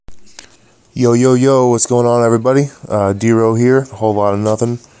Yo, yo, yo, what's going on, everybody? D-Row here, a whole lot of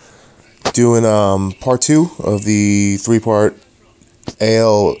nothing. Doing part two of the three-part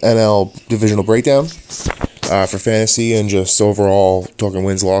AL NL divisional breakdown for fantasy and just overall talking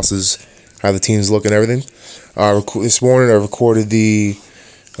wins, losses, how the teams look and everything. This morning I recorded the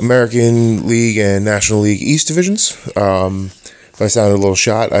American League and National League East divisions. If I sounded a little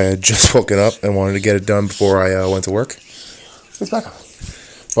shot, I had just woken up and wanted to get it done before I went to work. It's back on.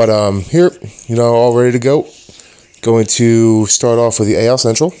 But here, all ready to go. Going to start off with the AL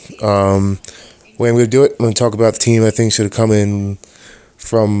Central. Way I'm going to do it, I'm going to talk about the team I think should have come in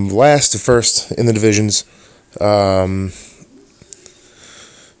from last to first in the divisions. And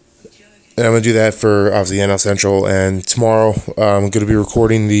I'm going to do that for, obviously, NL Central. And tomorrow, I'm going to be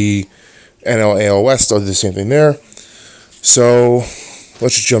recording the NL AL West. I'll do the same thing there. So,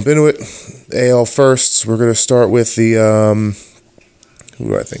 let's just jump into it. AL first, we're going to start with the... who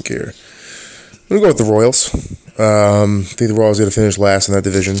do I think here? I'm going to go with the Royals. I think the Royals are going to finish last in that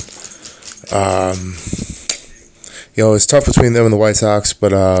division. It's tough between them and the White Sox,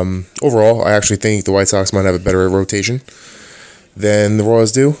 but overall, I actually think the White Sox might have a better rotation than the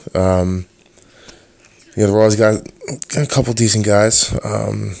Royals do. The Royals got a couple decent guys.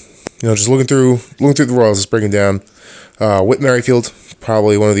 Just looking through the Royals, just breaking down. Whit Merrifield,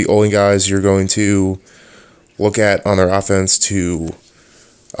 probably one of the only guys you're going to look at on their offense to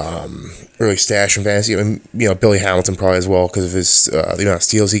really stash in fantasy. I mean, Billy Hamilton probably as well because of his the amount of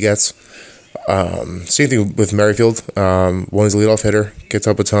steals he gets. Same thing with Merrifield. One is a leadoff hitter, gets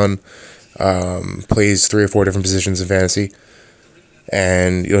up a ton, plays 3 or 4 different positions in fantasy,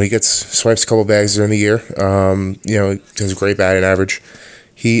 and he swipes a couple bags during the year. Has a great batting average.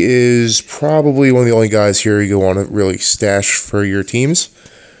 He is probably one of the only guys here you want to really stash for your teams.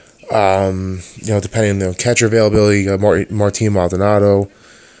 Depending on the catcher availability, you got Martin Maldonado.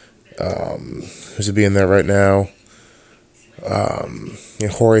 Who's it being there right now?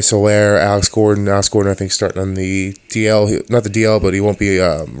 Jorge Soler, Alex Gordon. Alex Gordon, I think, starting on the DL. Not the DL, but he won't be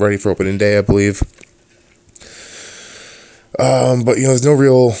ready for opening day, I believe. There's no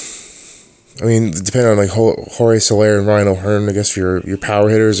real... I mean, depending on Jorge Soler and Ryan O'Hearn, I guess for your power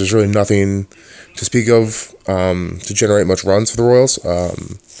hitters, there's really nothing to speak of to generate much runs for the Royals.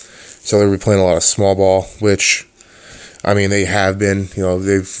 So they'll be playing a lot of small ball, which... I mean, they have been,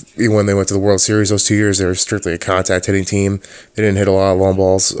 even when they went to the World Series those 2 years, they were strictly a contact hitting team. They didn't hit a lot of long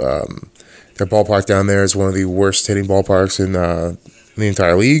balls. Their ballpark down there is one of the worst hitting ballparks in the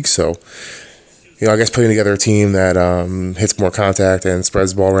entire league. So, I guess putting together a team that hits more contact and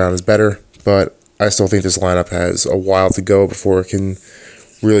spreads the ball around is better. But I still think this lineup has a while to go before it can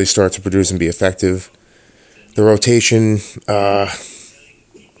really start to produce and be effective. The rotation...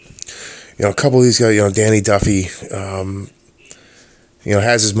 a couple of these guys, Danny Duffy,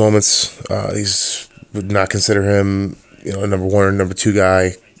 has his moments. Would not consider him, a number 1 or number 2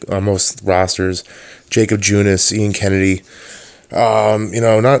 guy on most rosters. Jacob Junis, Ian Kennedy.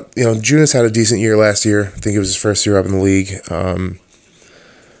 Junis had a decent year last year. I think it was his first year up in the league.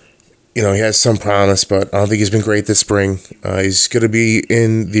 He has some promise, but I don't think he's been great this spring. He's going to be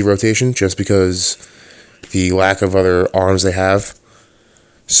in the rotation just because the lack of other arms they have.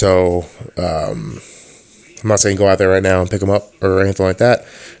 So, I'm not saying go out there right now and pick him up or anything like that,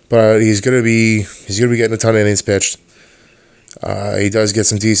 but he's gonna be getting a ton of innings pitched. He does get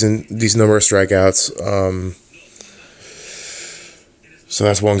some decent number of strikeouts. So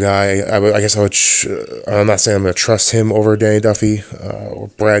that's one guy. I'm not saying I'm gonna trust him over Danny Duffy or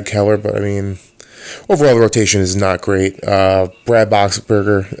Brad Keller, but I mean, overall the rotation is not great. Brad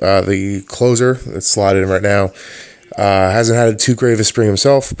Boxberger, the closer that's slotted in right now. Hasn't had too great of a spring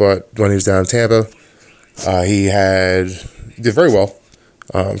himself, but when he was down in Tampa, he did very well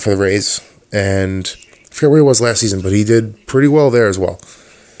for the Rays. And I forget where he was last season, but he did pretty well there as well.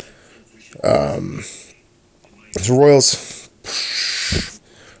 The Royals,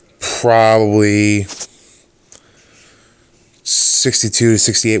 probably 62 to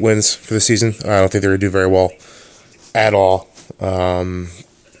 68 wins for the season. I don't think they're going to do very well at all.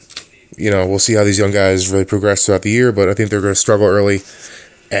 We'll see how these young guys really progress throughout the year, but I think they're going to struggle early,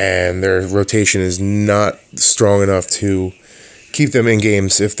 and their rotation is not strong enough to keep them in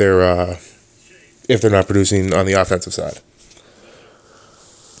games if they're not producing on the offensive side.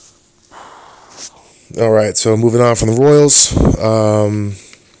 All right, so moving on from the Royals, to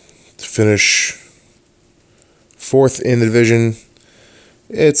finish 4th in the division,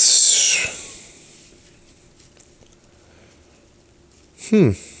 it's...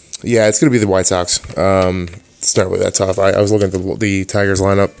 it's going to be the White Sox. Start with that tough. I was looking at the Tigers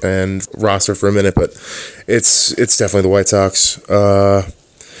lineup and roster for a minute, but it's definitely the White Sox.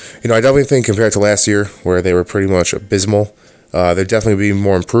 I definitely think compared to last year, where they were pretty much abysmal, they're definitely being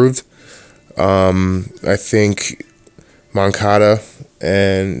more improved. I think Moncada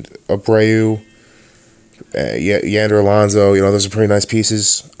and Abreu, Yander Alonso, those are pretty nice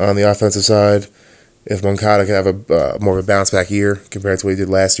pieces on the offensive side. If Moncada could have a more of a bounce back year compared to what he did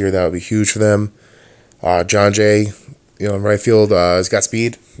last year, that would be huge for them. John Jay, in right field, has got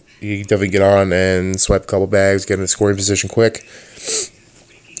speed. He can definitely get on and swipe a couple bags, get in the scoring position quick.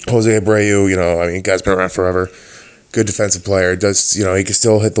 Jose Abreu, the guy's been around forever. Good defensive player. Does he can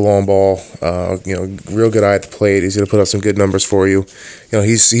still hit the long ball. Real good eye at the plate. He's gonna put up some good numbers for you.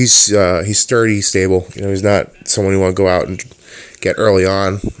 He's sturdy, stable. He's not someone you want to go out and get early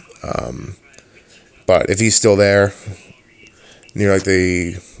on. But if he's still there, near like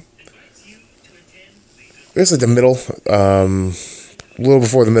the middle, a little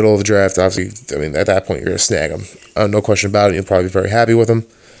before the middle of the draft, obviously, at that point you're gonna snag him. No question about it. You'll probably be very happy with him.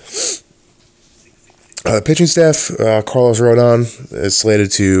 The pitching staff, Carlos Rodon is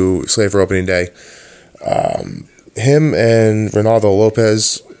slated for opening day. Him and Ronaldo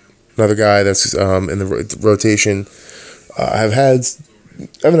Lopez, another guy that's in the rotation, haven't had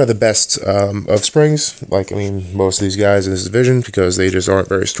the best of springs. Most of these guys in this division, because they just aren't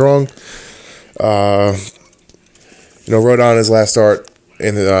very strong. Rodon, his last start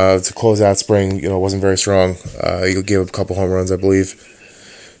to close out spring, wasn't very strong. He gave up a couple home runs, I believe.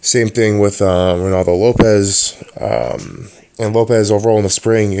 Same thing with Ronaldo Lopez. And Lopez overall in the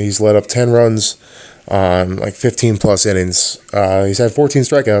spring, he's let up 10 runs on 15 plus innings. He's had 14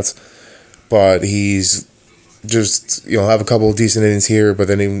 strikeouts, but he's just have a couple of decent innings here, but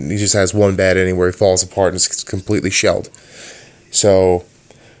then he just has one bad inning where he falls apart and is completely shelled. So,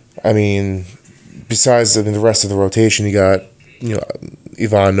 besides the rest of the rotation, you got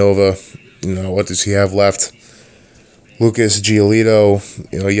Ivan Nova. What does he have left? Lucas Giolito,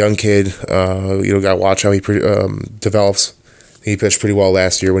 a young kid. Got to watch how he develops. He pitched pretty well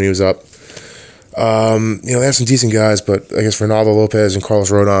last year when he was up. They have some decent guys, but I guess Ronaldo Lopez and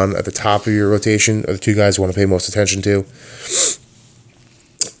Carlos Rodon at the top of your rotation are the two guys you want to pay most attention to.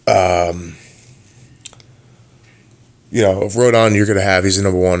 Rodon you're going to have. He's the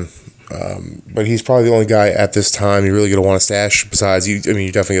number one. But he's probably the only guy at this time you're really going to want to stash. Besides, you're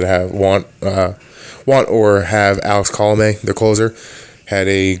definitely going to want or have Alex Colomé, their closer. Had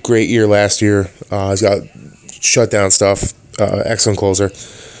a great year last year. He's got shutdown stuff. Excellent closer.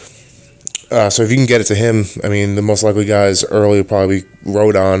 So if you can get it to him, the most likely guys early would probably be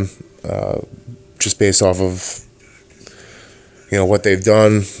Rodon, just based off of what they've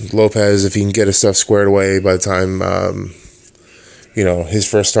done. Lopez, if he can get his stuff squared away by the time his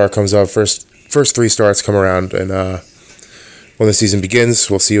first start comes up, first three starts come around, and when the season begins,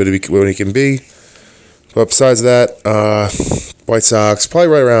 we'll see what he can be. But besides that, White Sox probably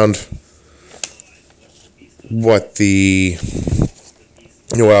right around what I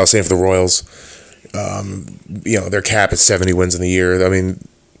was saying for the Royals. Their cap is 70 wins in the year.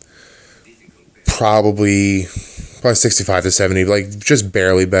 Probably 65 to 70, just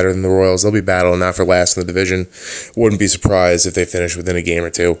barely better than the Royals. They'll be battling that for last in the division. Wouldn't be surprised if they finish within a game or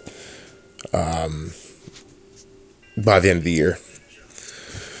two by the end of the year.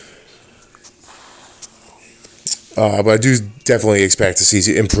 But I do definitely expect to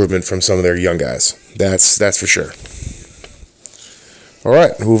see improvement from some of their young guys. That's for sure. All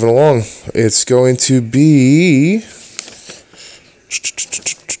right, moving along. It's going to be...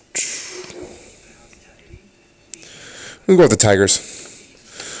 We'll go with the Tigers.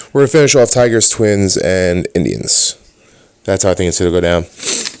 We're going to finish off Tigers, Twins, and Indians. That's how I think it's going to go down.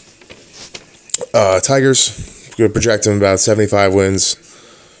 Tigers, we're going to project them about 75 wins.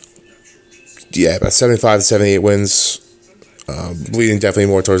 Yeah, about 75 to 78 wins. Leading definitely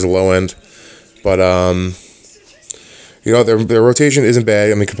more towards the low end. But, their rotation isn't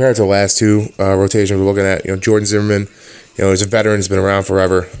bad. Compared to the last two rotations we're looking at, Jordan Zimmerman, he's a veteran. He's been around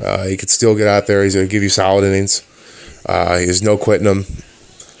forever. He could still get out there. He's going to give you solid innings. There's no quitting him.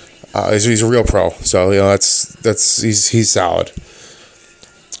 He's a real pro. So, he's solid.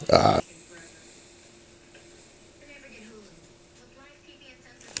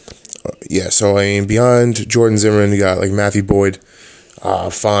 Behind Jordan Zimmerman, you got Matthew Boyd,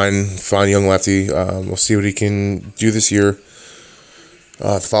 fine young lefty. We'll see what he can do this year.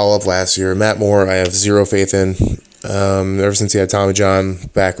 Follow up last year, Matt Moore, I have zero faith in. Ever since he had Tommy John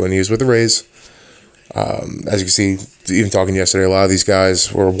back when he was with the Rays. As you can see, even talking yesterday, a lot of these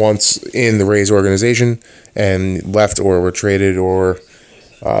guys were once in the Rays organization and left or were traded or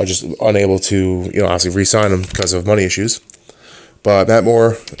just unable to, obviously re-sign them because of money issues. But Matt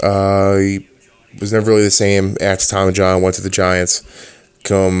Moore, he was never really the same after Tommy John went to the Giants.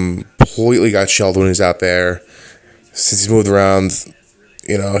 completely got shelled when he was out there. Since he's moved around,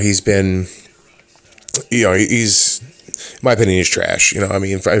 he's been, he's, in my opinion, he's trash. I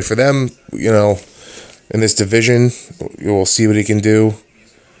mean, for them, in this division, we'll see what he can do.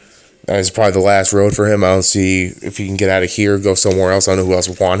 It's probably the last road for him. I don't see if he can get out of here, go somewhere else. I don't know who else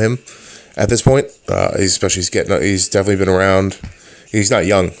would want him at this point. He's definitely been around. He's not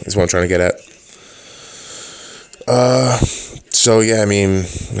young, is what I'm trying to get at. So yeah, I mean,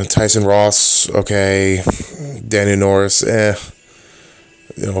 Tyson Ross, okay. Daniel Norris, very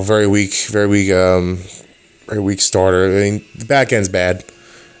weak starter. I mean, the back end's bad.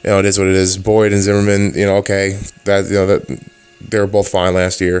 It is what it is. Boyd and Zimmerman, okay, that they were both fine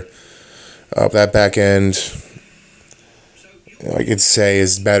last year. That back end, I could say,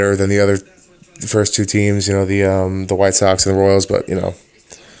 is better than the first two teams. The White Sox and the Royals, but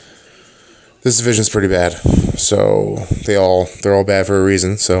this division's pretty bad. So they're all bad for a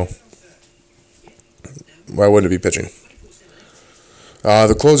reason. So why wouldn't it be pitching?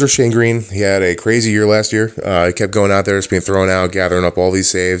 The closer, Shane Green, he had a crazy year last year. He kept going out there, just being thrown out, gathering up all these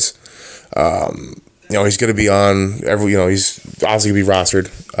saves. He's going to be on he's obviously going to be rostered.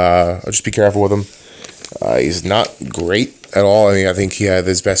 I'll just be careful with him. He's not great at all. I mean, I think he had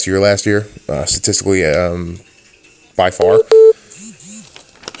his best year last year, statistically, by far.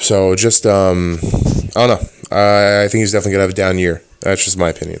 So just, I don't know. I think he's definitely going to have a down year. That's just my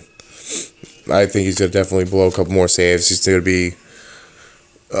opinion. I think he's going to definitely blow a couple more saves. He's going to be,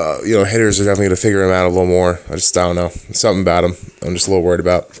 hitters are definitely going to figure him out a little more. I don't know. Something about him I'm just a little worried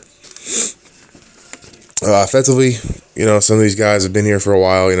about. Offensively, some of these guys have been here for a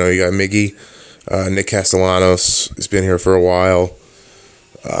while. You got Miggy, Nick Castellanos has been here for a while.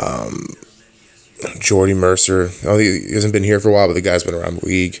 Jordy Mercer. He hasn't been here for a while, but the guy's been around the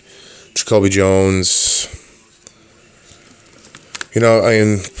league. Jacoby Jones.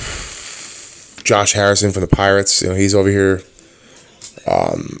 Josh Harrison from the Pirates. He's over here.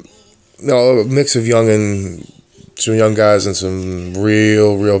 A mix of some young guys and some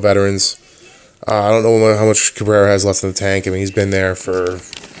real veterans. I don't know how much Cabrera has left in the tank. I mean, he's been there for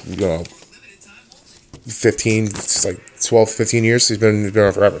 12, 15 years. He's been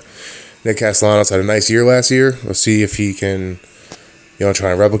around forever. Nick Castellanos had a nice year last year. We'll see if he can,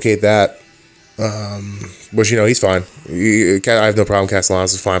 try and replicate that. Which, he's fine. I have no problem.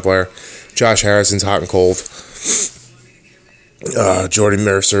 Castellanos is a fine player. Josh Harrison's hot and cold. Jordy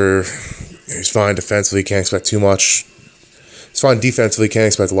Mercer, he's fine defensively. Can't expect too much. He's fine defensively. Can't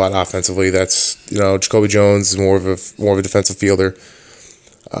expect a lot offensively. That's Jacoby Jones is more of a defensive fielder.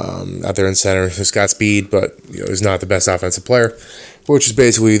 Out there in center, he's got speed, but he's not the best offensive player, which is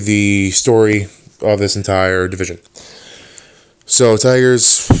basically the story of this entire division. So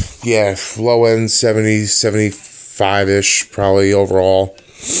Tigers, low end 70, 75-ish probably overall.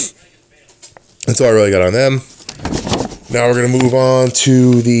 That's all I really got on them. Now we're gonna move on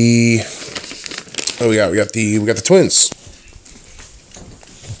to the. We got the Twins.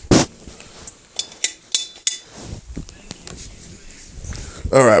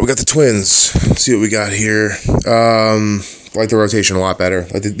 All right, we got the Twins. Let's see what we got here. I like the rotation a lot better.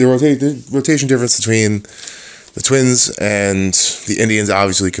 Like the rotation difference between the Twins and the Indians,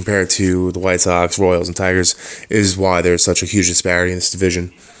 obviously compared to the White Sox, Royals, and Tigers, is why there's such a huge disparity in this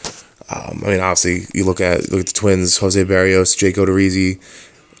division. Obviously, you look at the Twins: Jose Barrios, Jake Odorizzi,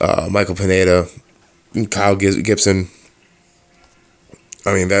 Michael Pineda, Kyle Gibson.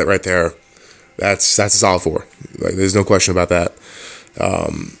 I mean, that right there, that's a solid four. Like, there's no question about that.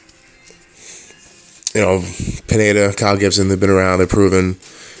 Pineda, Kyle Gibson, they've been around, they're proven.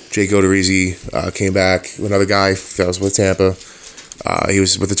 Jake Odorizzi came back. Another guy that was with Tampa. He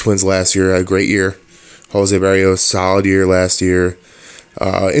was with the Twins last year, had a great year. Jose Barrios, solid year last year.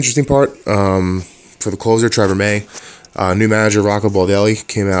 Interesting part, for the closer, Trevor May, new manager Rocco Baldelli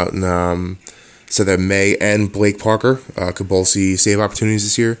came out and said that May and Blake Parker could both see save opportunities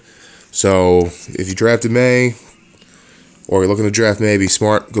this year. So if you drafted May, or you're looking to draft May, be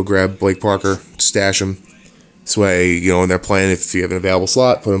smart, go grab Blake Parker, stash him. This way, in their plan, if you have an available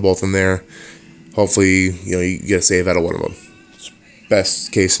slot, put them both in there. Hopefully, you get a save out of one of them.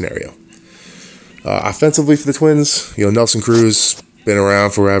 Best case scenario. Offensively for the Twins, Nelson Cruz, been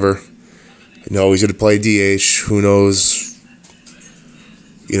around forever. He's going to play DH. Who knows?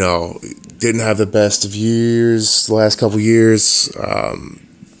 Didn't have the best of years the last couple years.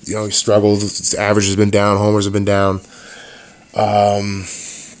 He struggled. His average has been down. Homers have been down. I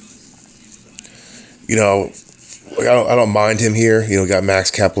don't mind him here. Got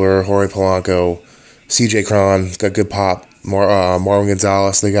Max Kepler, Jorge Polanco, CJ Cron, got good pop. Marwin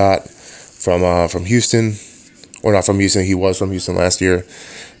Gonzalez they got from Houston, or not from Houston. He was from Houston last year.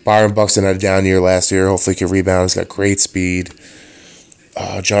 Byron Buxton had a down year last year. Hopefully he can rebound. He's got great speed.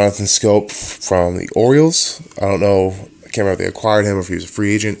 Jonathan Scope from the Orioles. I don't know. I can't remember if they acquired him or if he was a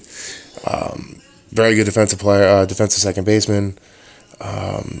free agent. Very good defensive player, defensive second baseman.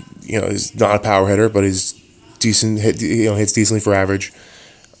 He's not a power hitter, but he's decent. Hits decently for average.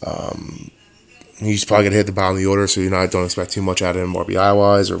 He's probably gonna hit the bottom of the order, so don't expect too much out of him RBI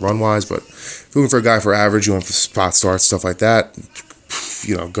wise or run wise. But if you're looking for a guy for average, you want for spot starts, stuff like that,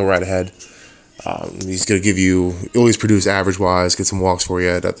 go right ahead. He's gonna give you always produce average wise, get some walks for you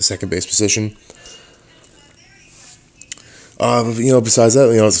at the second base position. Besides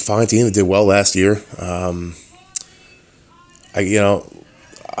that, it's a fine team that did well last year. I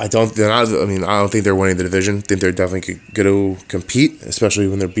don't think they're winning the division. I think they're definitely going to compete, especially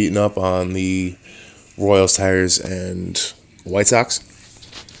when they're beating up on the Royals, Tigers, and White Sox.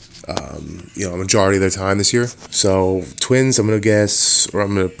 A majority of their time this year. So Twins, I'm going to guess, or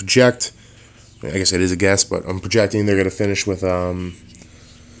I'm going to project. I guess it is a guess, but I'm projecting they're going to finish with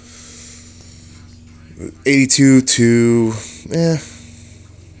 82 to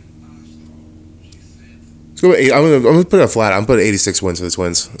Let's go with 8. I'm gonna put it flat. I'm putting 86 wins for the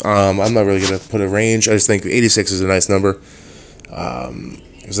Twins. I'm not really gonna put a range. I just think 86 is a nice number.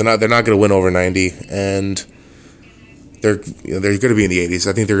 Because they're not gonna win over 90, and they're gonna be in the 80s.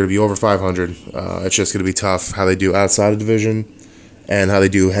 I think they're gonna be over 500. It's just gonna be tough how they do outside of division, and how they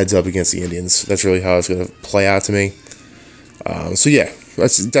do heads up against the Indians. That's really how it's gonna play out to me.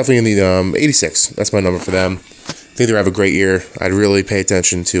 That's definitely in the 86. That's my number for them. I think they'll have a great year. I'd really pay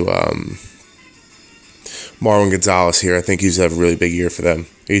attention to Marwin Gonzalez here. I think he's have a really big year for them.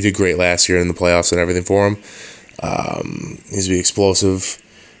 He did great last year in the playoffs and everything for him. He's be explosive,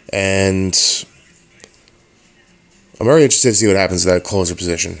 and I'm very interested to see what happens to that closer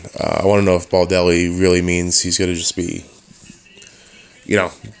position. I want to know if Baldelli really means he's going to just be,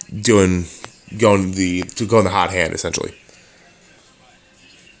 going the hot hand essentially.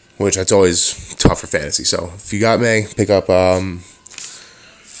 Which that's always tough for fantasy. So if you got May, pick up. Go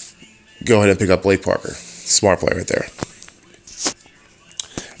ahead and pick up Blake Parker. Smart player right there.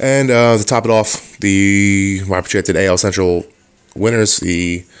 And to top it off, my projected AL Central winners,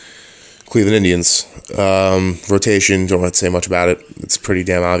 the Cleveland Indians. Rotation, don't have to say much about it. It's pretty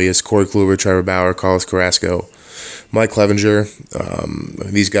damn obvious. Corey Kluber, Trevor Bauer, Carlos Carrasco, Mike Clevenger.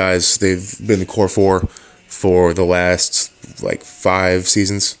 These guys, they've been the core four for the last 5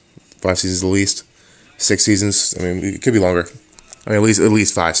 seasons. 5 seasons at least. 6 seasons. I mean, it could be longer. At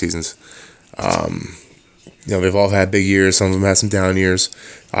least 5 seasons. They've all had big years. Some of them had some down years.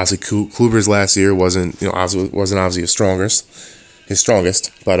 Obviously, Kluber's last year wasn't obviously his strongest.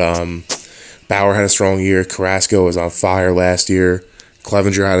 But Bauer had a strong year. Carrasco was on fire last year.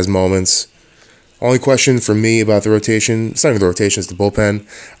 Clevenger had his moments. Only question for me about the rotation, it's not even the rotation, it's the bullpen.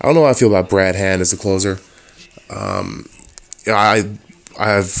 I don't know how I feel about Brad Hand as the closer. I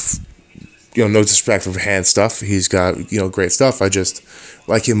have no disrespect for Hand stuff. He's got great stuff. I just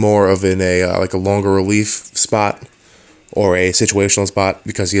like him more of in a a longer relief spot or a situational spot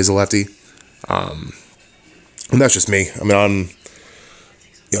because he is a lefty. And that's just me. I mean,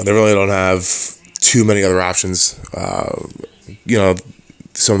 they really don't have too many other options.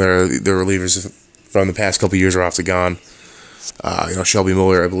 Some of their relievers from the past couple of years are obviously gone. Shelby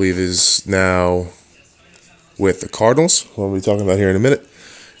Miller, I believe, is now with the Cardinals. We'll be talking about here in a minute.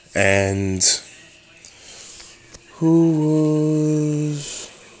 And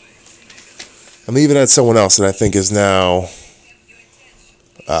I'm leaving at someone else that I think is now.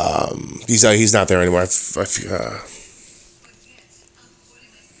 He's not there anymore.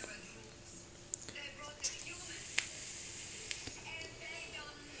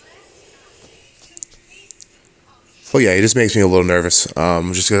 He just makes me a little nervous.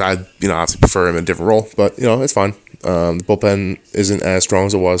 Just because I, obviously prefer him in a different role, but it's fine. The bullpen isn't as strong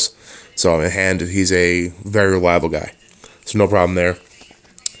as it was, so in Hand, he's a very reliable guy, so no problem there.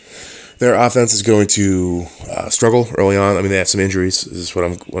 Their offense is going to struggle early on. I mean, they have some injuries. This is what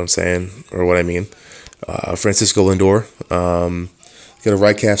I'm saying, or what I mean. Francisco Lindor got a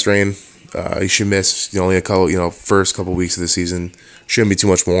right calf strain. He should miss only a couple, first couple weeks of the season. Shouldn't be too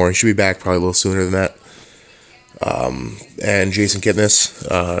much more. He should be back probably a little sooner than that. And Jason Kipnis,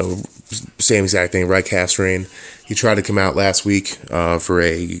 same exact thing, right calf strain. He tried to come out last week for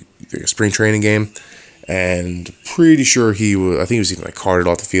a spring training game, and pretty sure I think he was even carted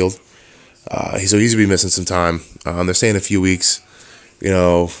off the field. So he's going to be missing some time. They're saying a few weeks.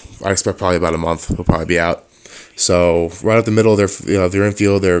 I expect probably about a month he'll probably be out. So right up the middle of their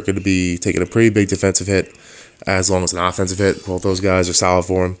infield, they're going to be taking a pretty big defensive hit as long as an offensive hit. Both those guys are solid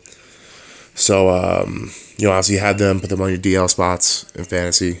for him. So, obviously you had them, put them on your DL spots in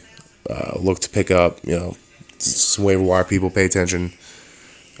fantasy. Look to pick up, some waiver wire people, pay attention,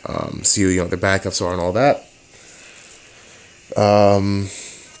 see who, their backups are and all that.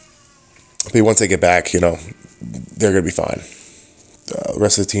 But once they get back, they're going to be fine. The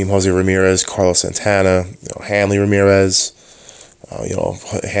rest of the team, Jose Ramirez, Carlos Santana, Hanley Ramirez.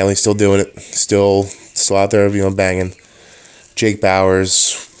 Hanley's still doing it, still out there, banging. Jake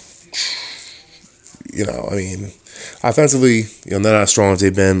Bowers. Offensively, they're not as strong as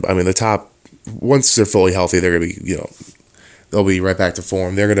they've been. The top, once they're fully healthy, they're gonna be, they'll be right back to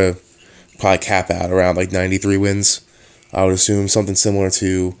form. They're gonna probably cap out around like 93 wins. I would assume something similar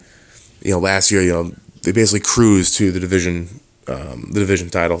to, last year. They basically cruised to the division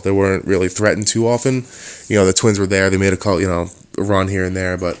title. They weren't really threatened too often. The Twins were there. They made a run here and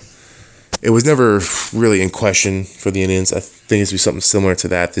there, but it was never really in question for the Indians. I think it's going to be something similar to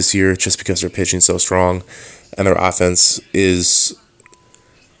that this year, just because they're pitching so strong, and their offense is,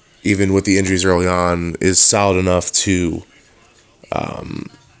 even with the injuries early on, is solid enough to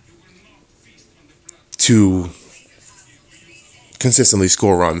consistently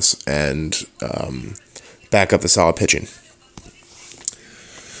score runs and back up the solid pitching.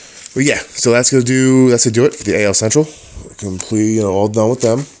 But yeah, so that's gonna do it for the AL Central. Complete, all done with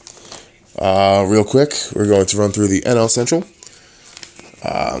them. Real quick, we're going to run through the NL Central.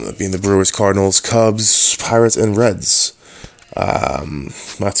 Being the Brewers, Cardinals, Cubs, Pirates, and Reds.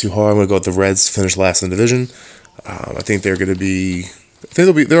 Not too hard. I'm gonna go with the Reds. Finish last in the division. I think they're gonna be.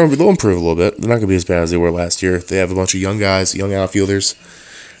 They'll improve a little bit. They're not gonna be as bad as they were last year. They have a bunch of young guys, young outfielders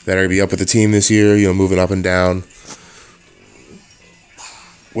that are gonna be up with the team this year. Moving up and down.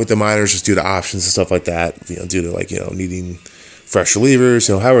 With the minors, just due to options and stuff like that, due to needing fresh relievers,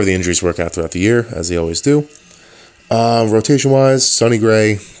 however the injuries work out throughout the year, as they always do. Rotation-wise, Sonny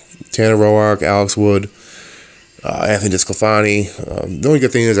Gray, Tanner Roark, Alex Wood, Anthony DeSclafani. The only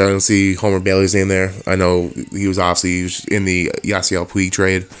good thing is I don't see Homer Bailey's name there. I know he was in the Yasiel Puig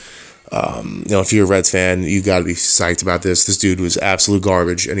trade. If you're a Reds fan, you got to be psyched about this. This dude was absolute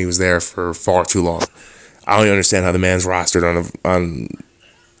garbage, and he was there for far too long. I don't even understand how the man's rostered on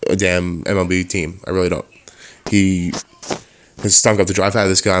a damn MLB team. I really don't. He has stunk up the drive. I've had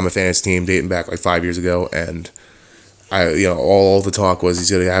this guy on my fantasy team dating back like 5 years ago, and all the talk was he's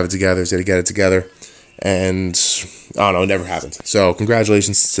gonna have it together, he's gonna get it together, and I don't know, it never happened. So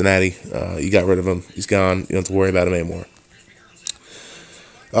congratulations, Cincinnati. You got rid of him. He's gone. You don't have to worry about him anymore.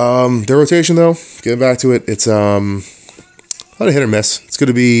 Their rotation, though, getting back to it, it's a lot of hit or miss. It's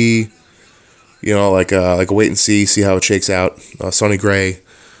gonna be, like a wait and see how it shakes out. Sonny Gray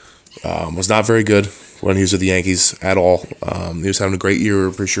was not very good when he was with the Yankees at all. He was having a great year,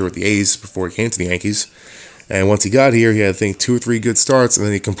 I'm pretty sure, with the A's before he came to the Yankees. And once he got here, he had, I think, 2 or 3 good starts, and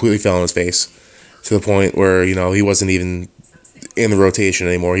then he completely fell on his face to the point where, he wasn't even in the rotation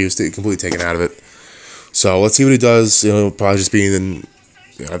anymore. He was completely taken out of it. So let's see what he does. Probably just being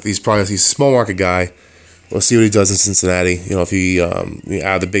he's a small market guy. Let's see what he does in Cincinnati. If he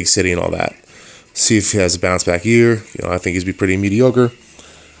out of the big city and all that. See if he has a bounce back year. I think he's be pretty mediocre.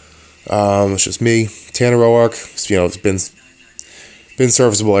 It's just me. Tanner Roark, it's been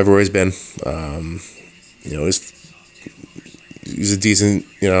serviceable everywhere he's been. He's a decent,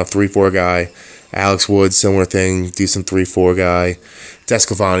 3-4 guy. Alex Wood, similar thing, decent 3-4 guy.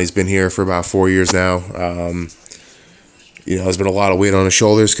 DeSclafani's been here for about 4 years now. There's been a lot of weight on his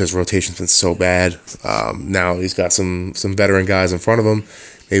shoulders because rotation's been so bad. Now he's got some veteran guys in front of him.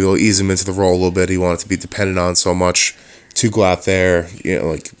 Maybe he'll ease him into the role a little bit. He wanted to be dependent on so much to go out there,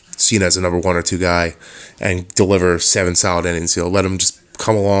 seen as a number 1 or 2 guy, and deliver 7 solid innings. Let him just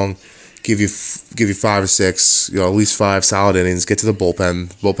come along, give you 5 or 6, at least 5 solid innings. Get to the bullpen.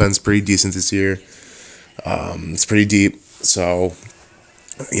 The bullpen's pretty decent this year. It's pretty deep, so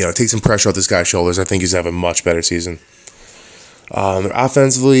take some pressure off this guy's shoulders. I think he's having a much better season.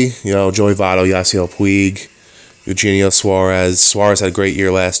 Offensively, Joey Votto, Yasiel Puig, Eugenio Suarez. Suarez had a great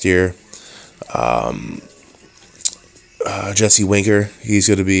year last year. Jesse Winker, he's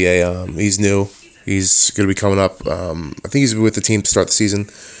going to be he's new. He's going to be coming up. I think he's with the team to start the season.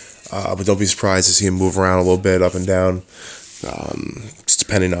 But don't be surprised to see him move around a little bit, up and down, just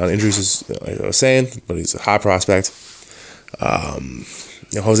depending on injuries, like I was saying. But he's a high prospect.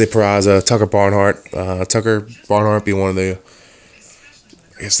 Jose Peraza, Tucker Barnhart. Tucker Barnhart being one of the,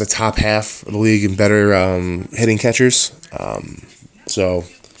 the top half of the league and better hitting catchers. So,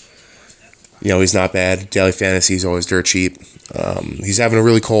 he's not bad. Daily fantasy is always dirt cheap. He's having a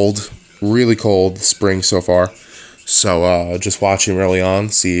really cold spring so far. So just watch him early on,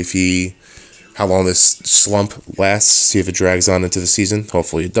 see how long this slump lasts, see if it drags on into the season.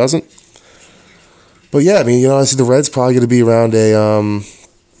 Hopefully it doesn't. But yeah, I mean, I see the Reds probably going to be around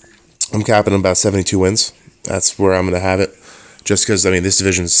I'm capping them about 72 wins. That's where I'm going to have it. Just because, I mean, this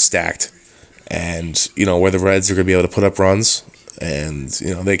division's stacked. And, where the Reds are going to be able to put up runs and,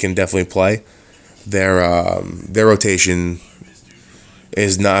 they can definitely play. Their rotation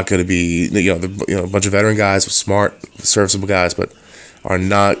is not going to be, a bunch of veteran guys with smart, serviceable guys, but are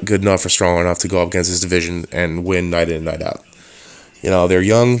not good enough or strong enough to go up against this division and win night in and night out. They're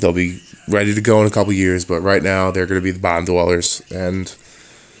young. They'll be ready to go in a couple years, but right now they're going to be the bottom dwellers. And,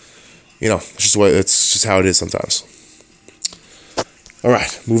 it's just how it is sometimes. All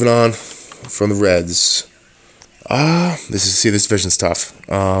right, moving on from the Reds. This division's tough.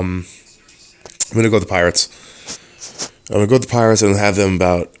 I'm going to go with the Pirates. I'm going to go with the Pirates and have them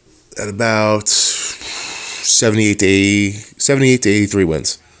at about 78 to 83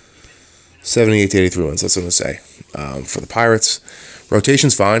 wins. 78 to 83 wins, that's what I'm going to say. For the Pirates,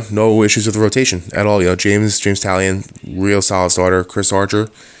 rotation's fine. No issues with the rotation at all. James Talion, real solid starter. Chris Archer,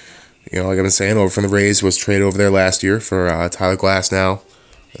 like I've been saying, over from the Rays, was traded over there last year for Tyler Glass now.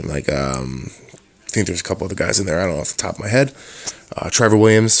 And I think there's a couple other guys in there. I don't know off the top of my head. Trevor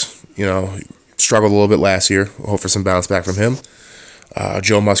Williams, struggled a little bit last year. Hope for some bounce back from him.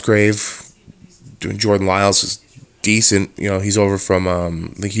 Joe Musgrave, Jordan Lyles is decent. He's over from, I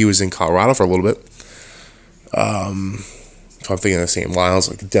think he was in Colorado for a little bit. If I'm thinking of the same Lyles,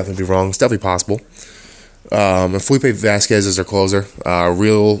 I could definitely be wrong. It's definitely possible. And Felipe Vasquez is their closer. I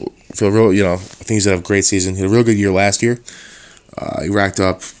think he's going to have a great season. He had a real good year last year. He racked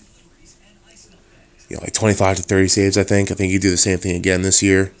up, 25 to 30 saves, I think. I think he'd do the same thing again this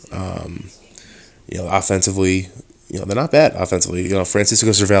year. Offensively, they're not bad offensively. Francisco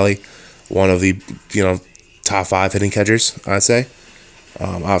Cervelli, one of the, top 5 hitting catchers, I'd say.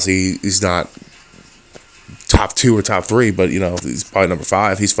 Obviously, he's not top 2 or top 3, but, he's probably number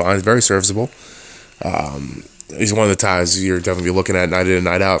 5. He's fine. He's very serviceable. He's one of the ties you're definitely looking at night in and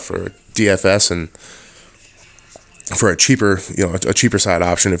night out for DFS and for a cheaper side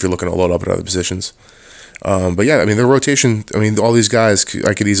option if you're looking to load up at other positions. But yeah, I mean, their rotation, all these guys,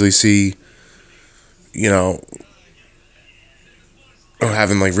 I could easily see,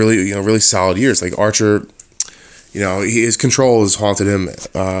 having really solid years. Like Archer, his control has haunted him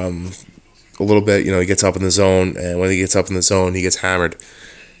a little bit. He gets up in the zone, and when he gets up in the zone, he gets hammered.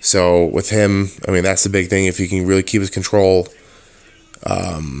 So with him, that's the big thing. If he can really keep his control,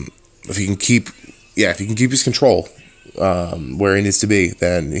 if he can keep his control where he needs to be,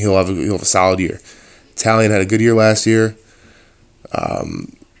 then he'll have a solid year. Talion had a good year last year. A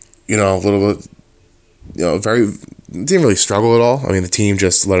little bit, didn't really struggle at all. The team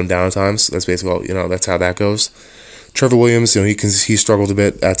just let him down at times. That's basically all, that's how that goes. Trevor Williams, he struggled a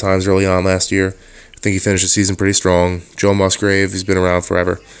bit at times early on last year. I think he finished the season pretty strong. Joe Musgrave, he's been around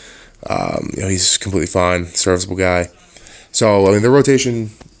forever. He's completely fine, serviceable guy. So, the rotation,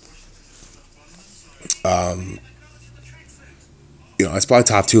 it's probably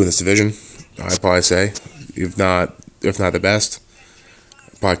top 2 in this division, I'd probably say, if not the best.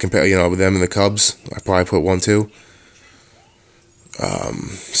 Probably compare, with them and the Cubs, I'd probably put 1-2.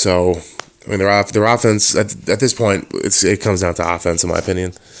 Their offense at this point, it comes down to offense, in my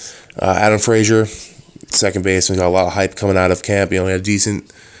opinion. Adam Frazier, second baseman, got a lot of hype coming out of camp. He had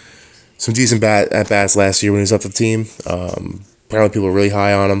some decent at bats last year when he was up with the team. Apparently, people are really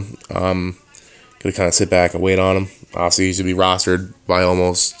high on him. Gonna kind of sit back and wait on him. Obviously, he's to be rostered by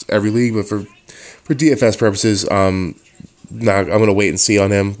almost every league, but for DFS purposes, I'm gonna wait and see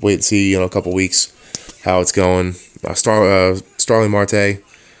on him. Wait and see, a couple weeks how it's going. Starling Marte.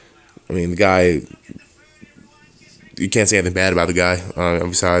 The guy, you can't say anything bad about the guy.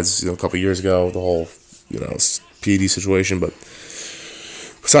 Besides, a couple years ago, the whole, PED situation. But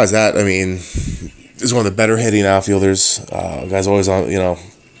besides that, he's one of the better hitting outfielders. Guy's always on,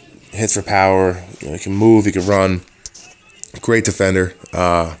 hits for power. He can move, he can run. Great defender.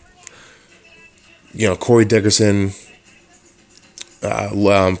 Corey Dickerson.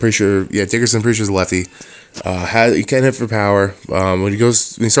 I'm pretty sure, Dickerson, pretty sure is a lefty. He can hit for power. When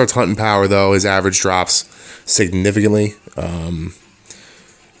he starts hunting power, though, his average drops significantly.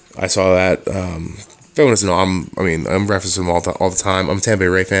 I saw that. If anyone doesn't know, I'm referencing him all the time. I'm a Tampa Bay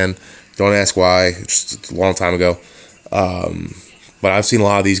Ray fan. Don't ask why. Just a long time ago. But I've seen a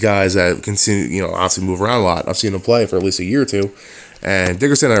lot of these guys that continue, obviously move around a lot. I've seen them play for at least a year or two. And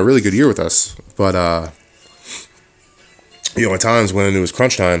Dickerson had a really good year with us. But, at times when it was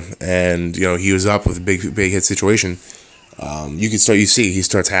crunch time and, he was up with a big hit situation, you see he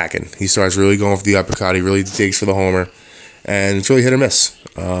starts hacking. He starts really going for the uppercut. He really digs for the homer. And it's really hit or miss.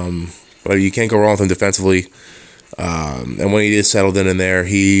 But you can't go wrong with him defensively. And when he is settled in there,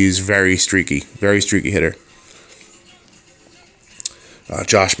 he's very streaky hitter.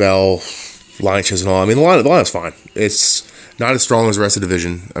 Josh Bell, line and all. I mean, the line is fine. It's not as strong as the rest of the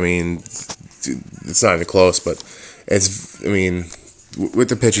division. I mean, it's not even close, but it's, I mean, with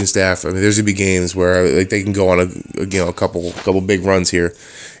the pitching staff, I mean, there's gonna be games where like they can go on a couple big runs here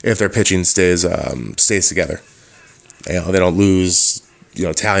if their pitching stays together. They don't lose.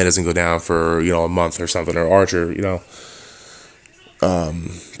 Talley doesn't go down for a month or something, or Archer.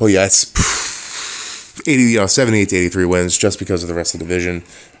 But yeah, it's 78 to 83 wins just because of the rest of the division.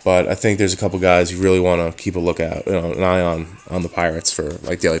 But I think there's a couple guys you really want to keep a lookout, an eye on the Pirates for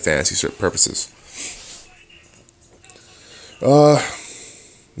like daily fantasy purposes.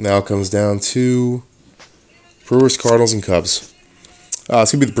 Now it comes down to Brewers, Cardinals, and Cubs.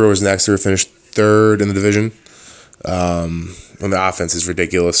 It's gonna be the Brewers next. They're finished third in the division. And the offense is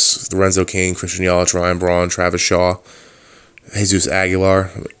ridiculous. Lorenzo Cain, Christian Yelich, Ryan Braun, Travis Shaw, Jesus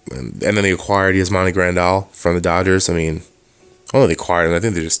Aguilar, and then they acquired Yasmani Grandal from the Dodgers. I mean, I don't know if they acquired him. I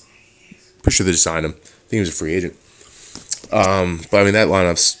think pretty sure they just signed him. I think he was a free agent. But I mean, that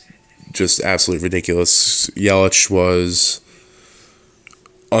lineup's just absolutely ridiculous. Yelich was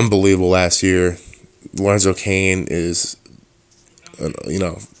unbelievable last year. Lorenzo Cain is,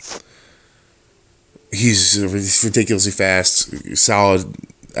 he's ridiculously fast, solid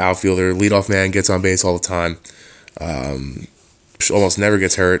outfielder, leadoff man, gets on base all the time. Almost never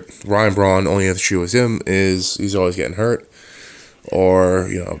gets hurt. Ryan Braun, only issue with him is he's always getting hurt. Or,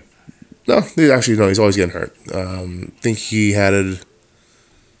 he's always getting hurt. I think he's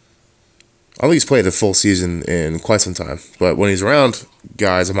played a full season in quite some time. But when he's around,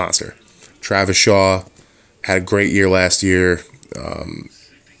 guy's a monster. Travis Shaw had a great year last year. I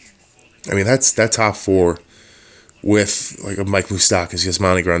mean, that's that top four with like a Mike Moustakas,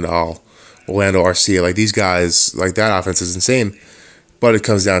 Yasmani Grandal, Orlando Arcia. Like these guys, like that offense is insane. But it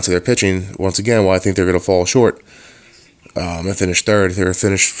comes down to their pitching. Once again, I think they're going to fall short. They finished third. They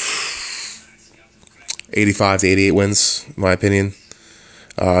finished 85 to 88 wins, in my opinion.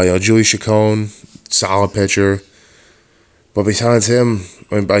 Julie Chacon, solid pitcher. But behind him,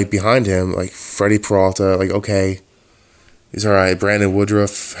 like Freddie Peralta, like okay, he's all right. Brandon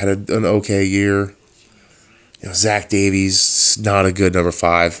Woodruff had an okay year. Zach Davies, not a good number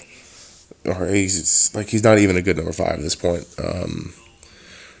 5. Or he's not even a good number 5 at this point.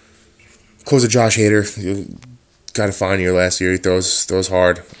 Closer Josh Hader, got a fine year last year. He throws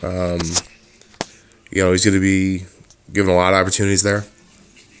hard. He's going to be given a lot of opportunities there.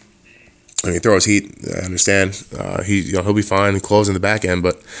 I mean, he throws heat. I understand. He'll be fine closing the back end,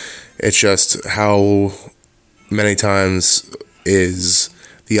 but it's just how many times is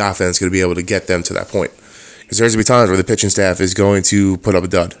the offense going to be able to get them to that point? Because there's going to be times where the pitching staff is going to put up a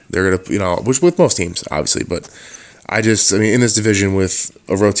dud. They're going to, which with most teams, obviously. But I mean, in this division with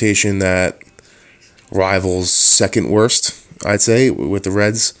a rotation that rivals second worst, I'd say, with the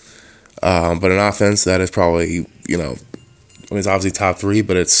Reds, but an offense that is probably, it's obviously top 3,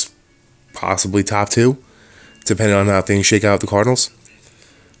 but it's possibly top 2, depending on how things shake out with the Cardinals.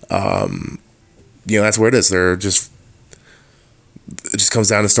 That's where it is. It just comes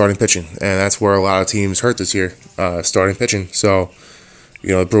down to starting pitching, and that's where a lot of teams hurt this year, starting pitching. So,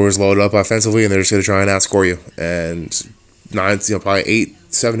 the Brewers loaded up offensively, and they're just going to try and outscore you. And probably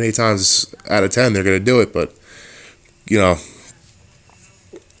 7 to 8 times out of 10, they're going to do it. But,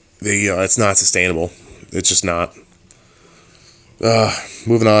 it's not sustainable. It's just not.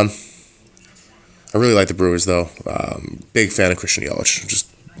 Moving on. I really like the Brewers, though. Big fan of Christian Yelich. Just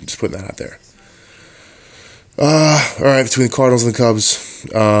putting that out there. All right, between the Cardinals and the Cubs.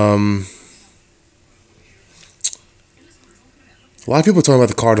 A lot of people are talking about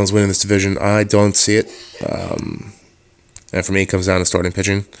the Cardinals winning this division. I don't see it. And for me, it comes down to starting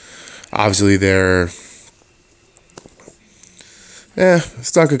pitching. Obviously,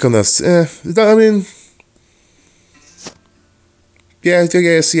 it's not going to come down. I mean, yeah,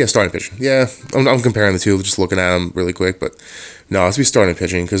 starting pitching. Yeah, I'm comparing the two, just looking at them really quick. But no, it's be starting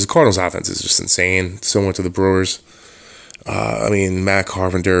pitching because the Cardinals' offense is just insane, similar to the Brewers. Matt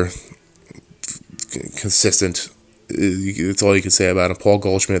Carpenter, consistent. That's all you can say about him. Paul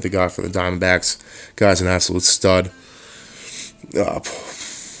Goldschmidt, the guy for the Diamondbacks, guy's an absolute stud.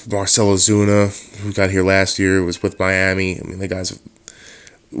 Marcell Ozuna, who got here last year, was with Miami. I mean, the guy's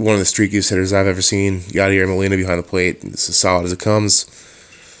one of the streakiest hitters I've ever seen. Got here in Molina behind the plate. It's as solid as it comes.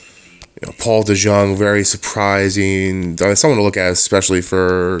 Paul DeJong, very surprising. Someone to look at, especially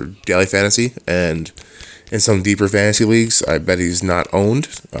for daily fantasy and in some deeper fantasy leagues. I bet he's not owned.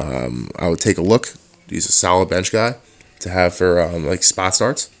 I would take a look. He's a solid bench guy to have for spot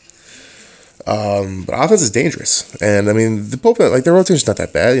starts. But offense is dangerous, and I mean the bullpen, like their rotation's not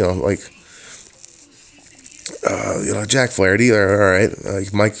that bad. Jack Flaherty, all right,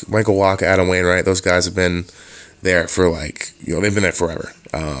 like Michael Wacha, Adam Wainwright, those guys have been there for they've been there forever.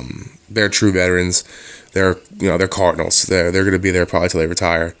 They're true veterans. They're Cardinals. They're going to be there probably till they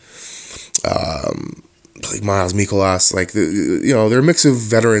retire. Like Miles Mikolas, they're a mix of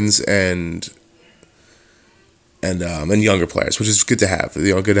veterans and younger players, which is good to have.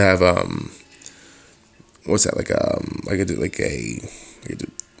 Good to have. What's that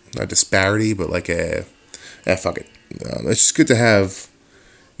not disparity, but fuck it. It's just good to have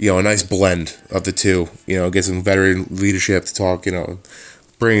a nice blend of the two. Get some veteran leadership to talk.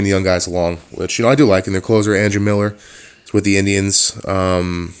 Bringing the young guys along, which I do like. And their closer Andrew Miller is with the Indians.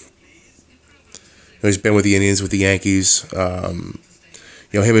 He's been with the Indians, with the Yankees. Him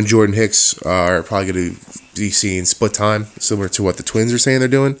and Jordan Hicks are probably going to be seeing split time, similar to what the Twins are saying they're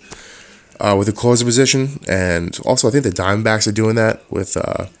doing with the closer position. And also, I think the Diamondbacks are doing that with,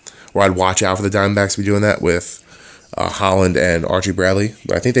 or I'd watch out for the Diamondbacks to be doing that with Holland and Archie Bradley.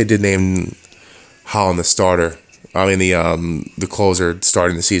 But I think they did name Holland the starter. The closer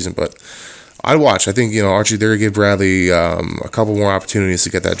starting the season. But I'd watch. I think, Archie, they're going to give Bradley a couple more opportunities to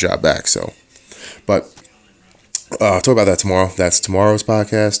get that job back. So, but I'll talk about that tomorrow. That's tomorrow's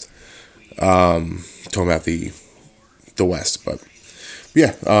podcast. Talking about the West, but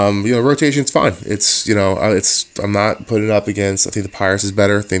yeah, rotation's fine. It's I'm not putting it up against. I think the Pirates is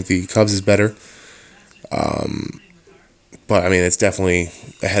better. I think the Cubs is better. But I mean, it's definitely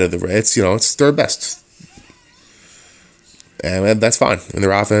ahead of the Reds. It's third best, and that's fine. And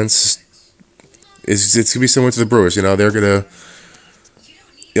their offense it's gonna be similar to the Brewers. They're gonna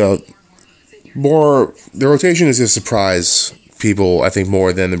their rotation is going to surprise people, I think,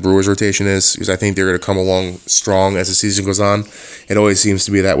 more than the Brewers' rotation is, because I think they're going to come along strong as the season goes on. It always seems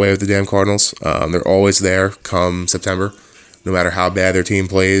to be that way with the damn Cardinals. They're always there come September. No matter how bad their team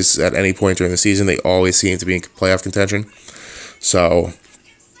plays at any point during the season, they always seem to be in playoff contention. So,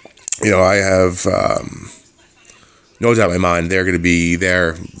 I have no doubt in my mind they're going to be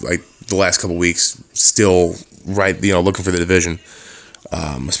there like the last couple weeks, still right, looking for the division.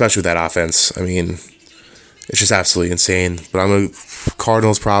 Especially with that offense. I mean, it's just absolutely insane. But I'm a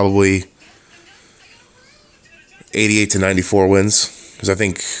Cardinals probably 88 to 94 wins, because I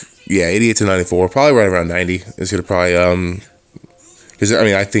think 88 to 94, probably right around 90 is going to probably because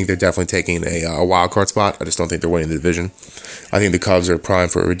I think they're definitely taking a wild card spot. I just don't think they're winning the division. I think the Cubs are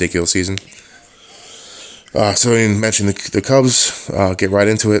primed for a ridiculous season. So I mentioned the Cubs. Get right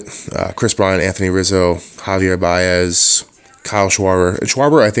into it. Chris Bryant, Anthony Rizzo, Javier Baez, Kyle Schwarber. And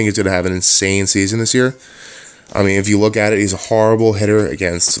Schwarber, I think, is going to have an insane season this year. I mean, if you look at it, he's a horrible hitter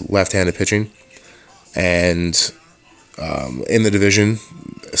against left-handed pitching. And in the division,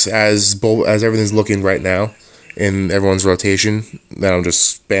 as everything's looking right now in everyone's rotation, that I'm just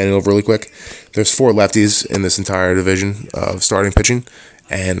spanning over really quick, there's 4 lefties in this entire division of starting pitching,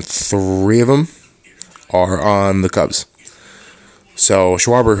 and 3 of them are on the Cubs. So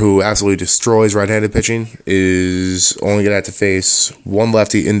Schwarber, who absolutely destroys right-handed pitching, is only going to have to face 1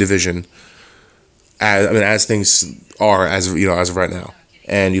 lefty in division. As things are as of right now,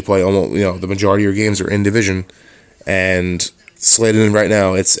 and you play almost the majority of your games are in division, and slated in right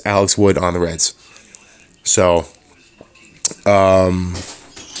now it's Alex Wood on the Reds. So, I'll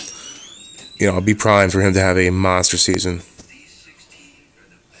be primed for him to have a monster season.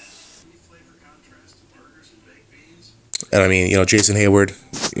 And I mean, Jason Hayward,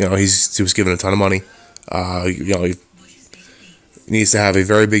 he was given a ton of money. He needs to have a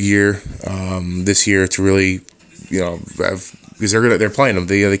very big year this year to really, because they're playing him.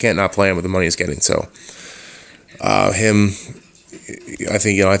 They can't not play him with the money he's getting. So, him, I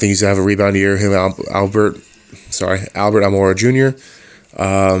think he's gonna have a rebound year. Him, Albert Almora Jr.,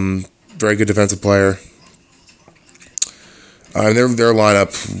 very good defensive player. Their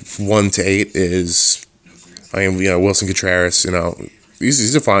lineup 1 to 8 is. Wilson Contreras,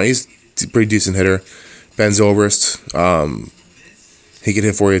 he's a pretty decent hitter. Ben Zobrist, he can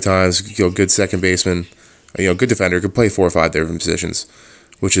hit 40 times, good second baseman, good defender, could play 4 or 5 different positions,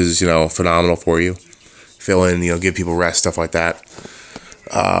 which is, phenomenal for you. Fill in, give people rest, stuff like that.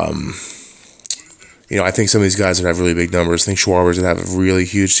 I think some of these guys would have really big numbers. I think Schwarber's going to have a really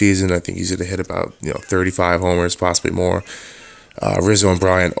huge season. I think he's going to hit about, 35 homers, possibly more. Rizzo and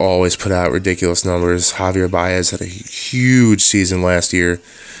Bryant always put out ridiculous numbers. Javier Baez had a huge season last year.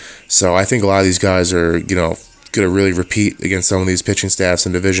 So I think a lot of these guys are, going to really repeat against some of these pitching staffs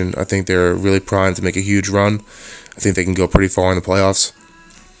in division. I think they're really primed to make a huge run. I think they can go pretty far in the playoffs.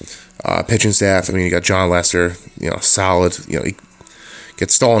 Pitching staff, you got John Lester, solid. He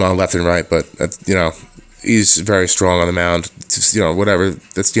gets stolen on left and right, but he's very strong on the mound. Just, whatever,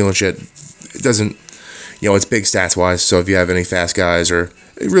 that's stealing shit. It doesn't, it's big stats wise. So if you have any fast guys or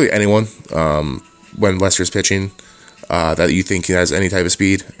really anyone, when Lester's pitching, that you think has any type of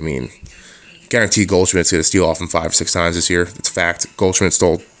speed, I mean, guaranteed Goldschmidt's going to steal off him 5 or 6 times this year. It's a fact. Goldschmidt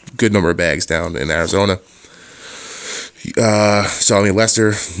stole a good number of bags down in Arizona. So I mean,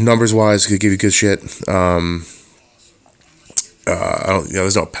 Lester, numbers wise, could give you good shit.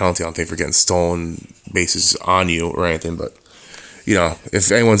 There's no penalty, I don't think, for getting stolen bases on you or anything. But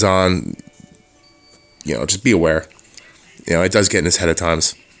if anyone's on, just be aware. It does get in his head at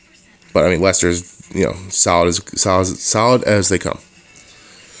times. But I mean, Lester's solid as they come.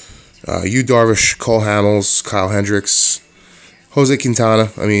 Yu Darvish, Cole Hamels, Kyle Hendricks, Jose Quintana.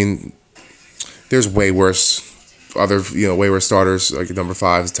 I mean, there's way worse starters, like number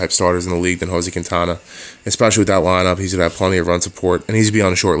 5 type starters in the league than Jose Quintana. Especially with that lineup, he's gonna have plenty of run support, and he's gonna be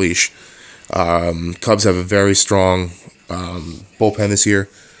on a short leash. Cubs have a very strong bullpen this year,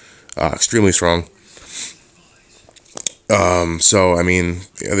 extremely strong. So I mean,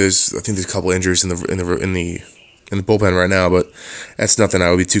 I think there's a couple injuries in the bullpen right now, but that's nothing I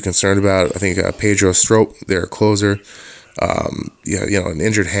would be too concerned about. I think Pedro Strop, their closer, an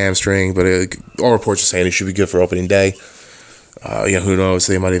injured hamstring, but all reports are saying he should be good for opening day. Who knows?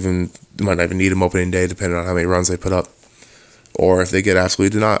 They might not even need him opening day, depending on how many runs they put up, or if they get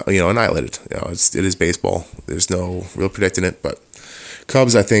absolutely annihilated. It is baseball. There's no real predicting it. But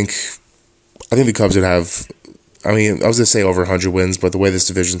Cubs, I think the Cubs would have. I mean, I was gonna say over 100 wins, but the way this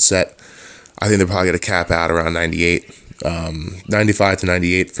division's set, I think they're probably gonna cap out around 98, 95 to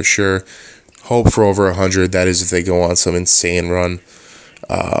 98 for sure. Hope for over 100. That is if they go on some insane run,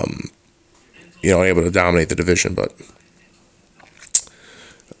 able to dominate the division. But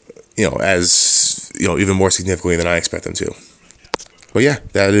even more significantly than I expect them to. But yeah,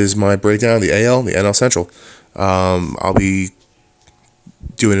 that is my breakdown of the AL, the NL Central. I'll be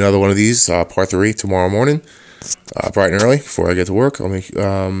doing another one of these, part 3, tomorrow morning, bright and early before I get to work. I'll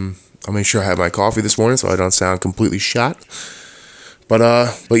make sure I have my coffee this morning so I don't sound completely shot. But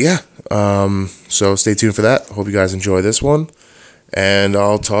yeah, so stay tuned for that. Hope you guys enjoy this one, and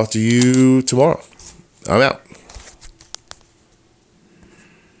I'll talk to you tomorrow. I'm out.